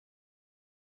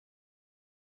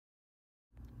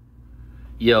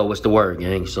Yo, what's the word,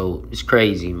 gang? So it's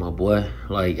crazy, my boy.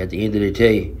 Like at the end of the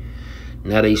day,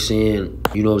 now they saying,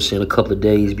 you know what I'm saying, a couple of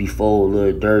days before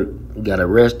Lil Durk got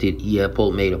arrested, he had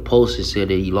made a post and said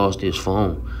that he lost his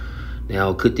phone.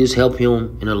 Now, could this help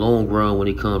him in the long run when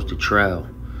it comes to trial?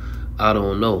 I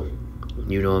don't know.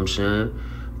 You know what I'm saying?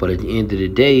 But at the end of the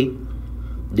day,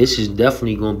 this is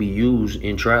definitely going to be used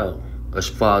in trial as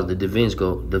far as the defense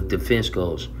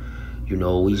goes. You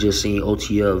know, we just seen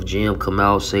OTF Jam come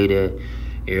out say that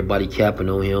everybody capping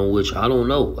on him, which I don't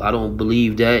know. I don't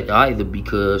believe that either,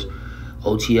 because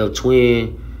OTF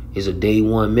Twin is a day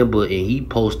one member and he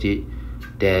posted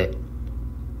that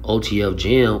OTF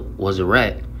Jam was a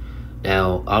rat.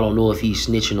 Now, I don't know if he's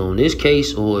snitching on this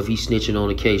case or if he's snitching on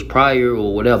the case prior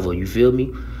or whatever, you feel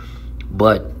me?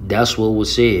 But that's what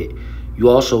was said. You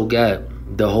also got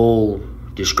the whole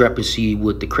discrepancy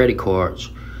with the credit cards.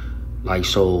 Like,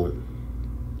 so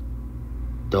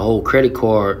the whole credit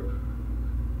card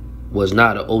was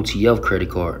not an OTF credit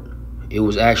card. It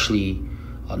was actually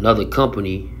another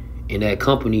company, and that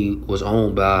company was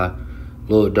owned by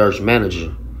Lil Durk's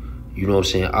manager. You know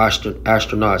what I'm saying?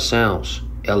 Astronaut Sounds,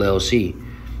 LLC.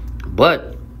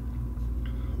 But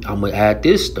I'm going to add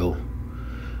this, though.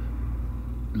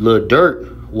 Lil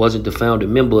Durk wasn't the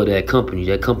founding member of that company.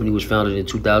 That company was founded in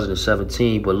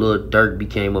 2017, but Lil Durk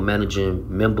became a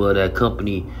managing member of that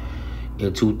company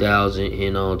in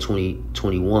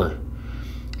 2021.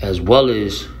 As well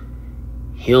as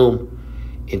him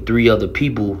and 3 other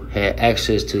people had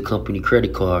access to company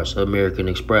credit cards, American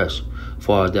Express, as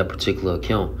far as that particular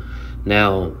account.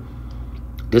 Now,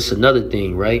 this is another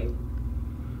thing, right?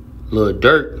 Lil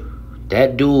Durk,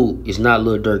 that dude is not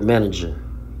Lil Durk manager.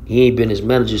 He ain't been his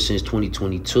manager since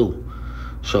 2022.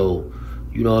 So,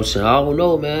 you know what I'm saying? I don't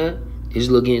know, man. It's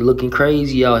looking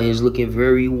crazy out here. It's looking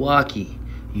very wacky.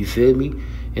 You feel me?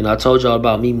 And I told y'all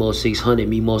about Memo 600.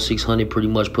 Memo 600 pretty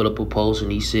much put up a post and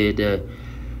he said that,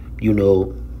 you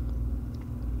know,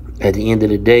 at the end of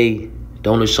the day,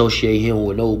 don't associate him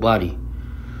with nobody.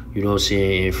 You know what I'm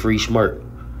saying? And free smirk.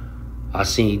 I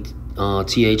seen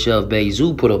THF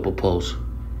Bayzoo put up a post.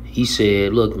 He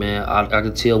said, look, man, I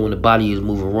can tell when the body is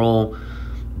moving wrong.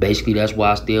 Basically, that's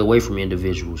why I stay away from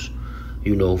individuals.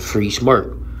 You know, free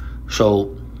smirk.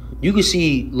 So you can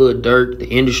see Lil Durk, the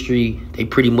industry, they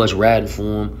pretty much riding for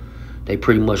him. They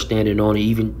pretty much standing on it,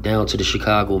 even down to the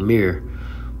Chicago Mirror.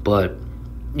 But,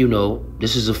 you know,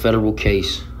 this is a federal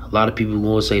case. A lot of people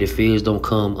want to say the feds don't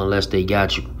come unless they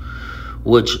got you,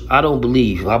 which I don't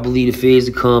believe. I believe the feds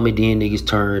to come and then niggas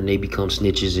turn, they become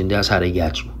snitches, and that's how they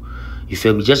got you. You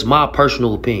feel me? Just my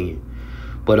personal opinion.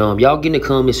 But y'all get in the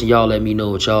comments and y'all let me know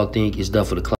what y'all think. It's done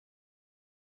for the